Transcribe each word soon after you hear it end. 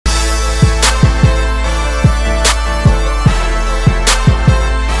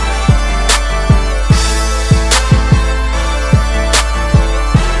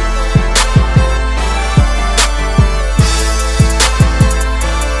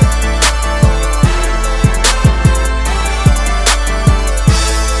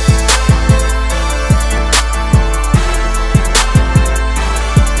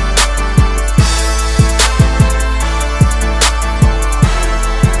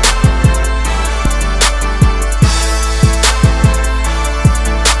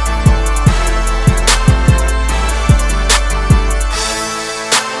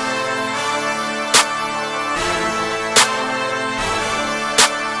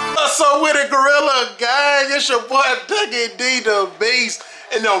What's up with it, Gorilla gang? It's your boy Dougie D the Beast,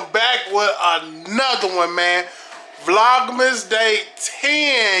 and I'm back with another one, man. Vlogmas day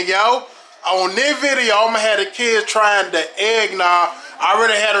 10, yo. On this video, I'm gonna have the kids trying the eggnog. I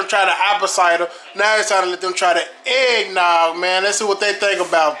already had them try the apple cider. Now it's time to let them try the eggnog, man. Let's see what they think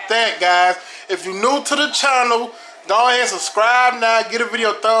about that, guys. If you're new to the channel, go ahead and subscribe now. Give the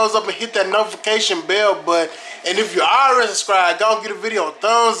video a thumbs up and hit that notification bell button. And if you already subscribed, go and give the video a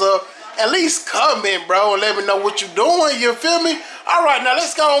thumbs up. At least comment, bro, and let me know what you're doing. You feel me? All right, now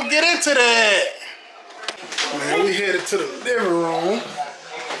let's go and get into that. Man, we headed to the living room.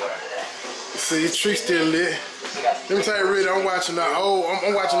 See, the tree still lit. Let me tell you, really, I'm watching the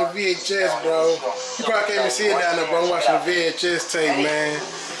I'm watching the VHS, bro. You probably can't even see it down there, bro. I'm watching the VHS tape, man.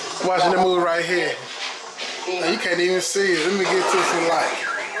 I'm watching the movie right here. Now, you can't even see it. Let me get to some light.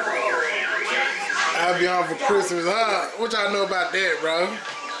 I'll be on for Christmas, huh? What y'all know about that, bro?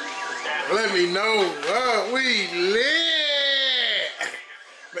 Let me know. We lit.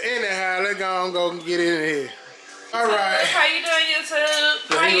 But anyhow, let's go and get in here. All right. How you doing,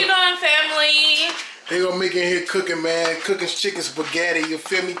 YouTube? How you doing, family? They gonna make in here cooking, man. Cooking chicken spaghetti. You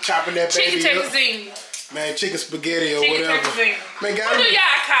feel me? Chopping that baby chicken up. Chicken Man, chicken spaghetti or chicken whatever. Man, what do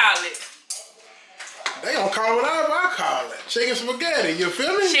y'all call it? They gonna call it whatever I call it. Chicken spaghetti, you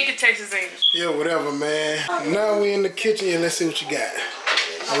feel me? Chicken Texas English. Yeah, whatever, man. Now we in the kitchen and let's see what you got.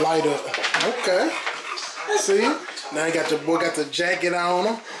 A light up. Okay. See? Now you got your boy got the jacket on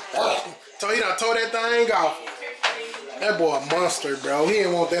him. So he done tore that thing off. That boy a monster, bro. He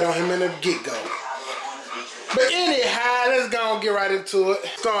didn't want that on him in the get-go. But anyhow, let's go and get right into it.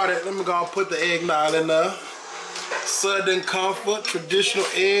 Started. Let me go and put the eggnog in there. Southern Comfort, traditional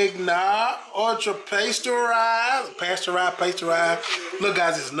eggnog, ultra pasteurized. Look,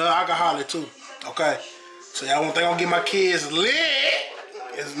 guys, it's non-alcoholic too. Okay, so y'all won't think I'm gonna get my kids lit.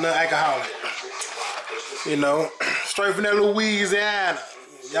 It's non-alcoholic. You know, straight from that Louisiana.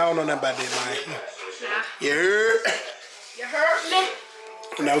 Y'all don't know nothing about that, man. You heard? You heard me?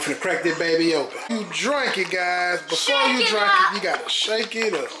 Now we're finna crack that baby open. You drink it, guys. Before you drink it, you gotta shake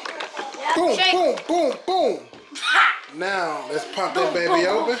it up. Boom, boom, boom, boom. Now, let's pop that baby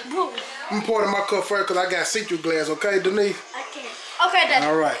open. I'm gonna pour it in my cup first because I got see-through glass, okay, Denise? Okay. Okay, then.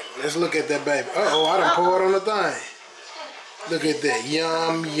 All right, let's look at that baby. Uh-oh, I done poured on the thing. Look at that.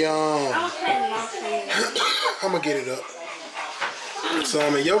 Yum, yum. I'm gonna get it up.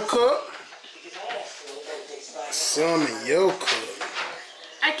 Some in your cup. Some in your cup.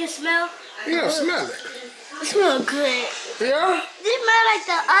 I can smell. Yeah, smell it. It smells good. Yeah? It smells like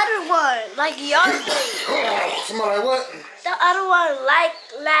the other one, like y'all drink. Smell like what? The other one, like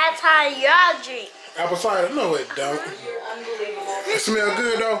last time y'all drink. Apple cider? No, it don't. It smell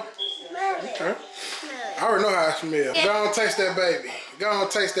good though. Okay. I already know how it smells. Go on, taste that baby. Go on,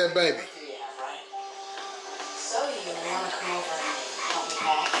 taste that baby.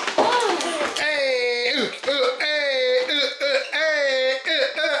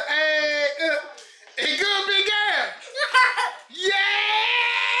 It good, big girl. Yay!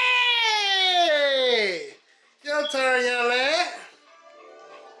 Your turn, young lad.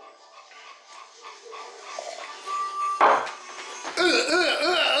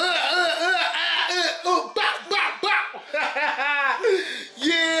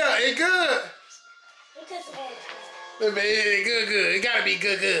 Yeah, it good. It good. It gotta be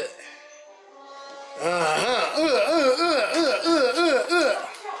good.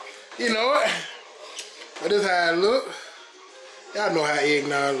 You know what? But this how it look. Y'all know how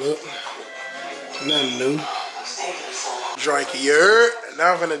eggnog look. Nothing new. Drink it, you heard?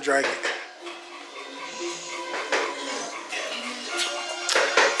 Now I'm gonna drink it.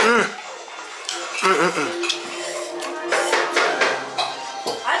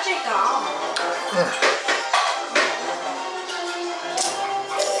 I drink the almond.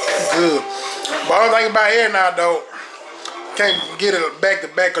 Good. But I don't think about here now though. Can't get it back to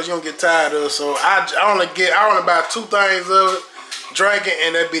back because you don't get tired of it. So I only buy 2 things of it, drink it,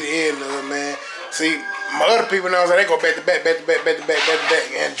 and that'd be the end of it, man. See, my other people know they go back to back,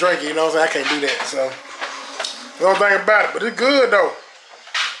 and drink it. You know what I'm saying? I can't do that. So don't think about it, but it's good though.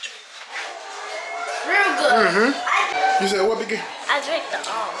 Real good. You said what, Biggie? I drink the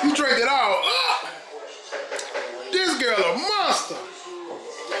almond. You drink it all up. This girl a monster.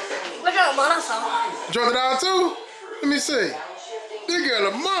 What the monster? Drink it all too? Let me see. This girl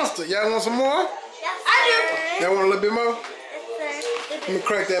a monster. Y'all want some more? Yes, I do. Y'all want a little bit more? Yes, sir. Let me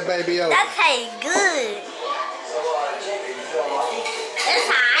crack that baby open. That tastes good. It's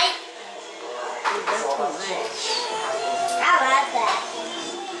hot. That's too much. I like that.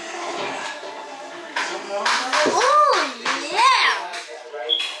 Ooh, yeah.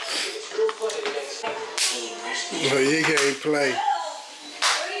 No, you can't play.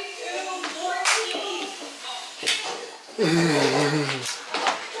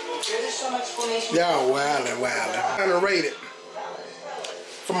 Y'all wildin'. I'm gonna rate it.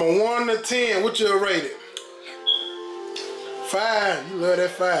 From a 1 to 10, what you rate it? 5. You love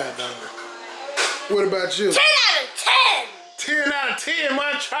that 5, don't you? What about you? 10 out of 10. 10 out of 10,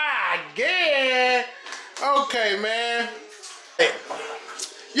 man. Try again. Okay, man. Hey,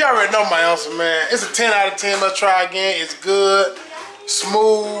 you already know my answer, man. It's a 10 out of 10. Let's try again. It's good,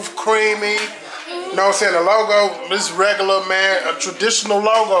 smooth, creamy. You know what I'm saying? The logo, this regular, man, a traditional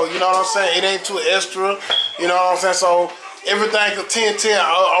logo. You know what I'm saying? It ain't too extra. You know what I'm saying? So everything is 10-10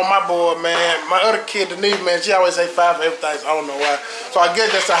 on my board, man. My other kid, Denise, man, she always say 5 for everything. So I don't know why. So I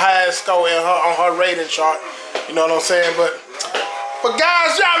guess that's the highest score in on her rating chart. You know what I'm saying? But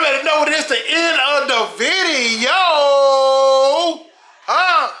guys, y'all better know this the end of the video.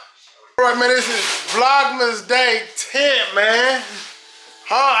 Huh? Alright, man, this is Vlogmas Day 10, man.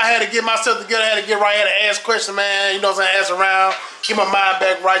 I had to get myself together. I had to get right here to ask questions, man. You know what I'm saying? Ask around. Keep my mind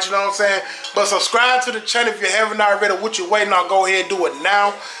back right, you know what I'm saying? But subscribe to the channel if you haven't already. What you waiting on, go ahead and do it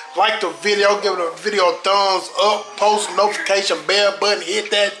now. Like the video. Give the video a thumbs up. Post notification bell button.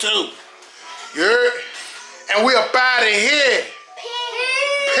 Hit that too. Yeah. And we up out of here.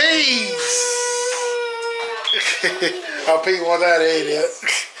 Peace. Oh, Pete wants out of here.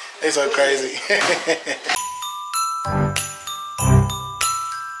 They so crazy.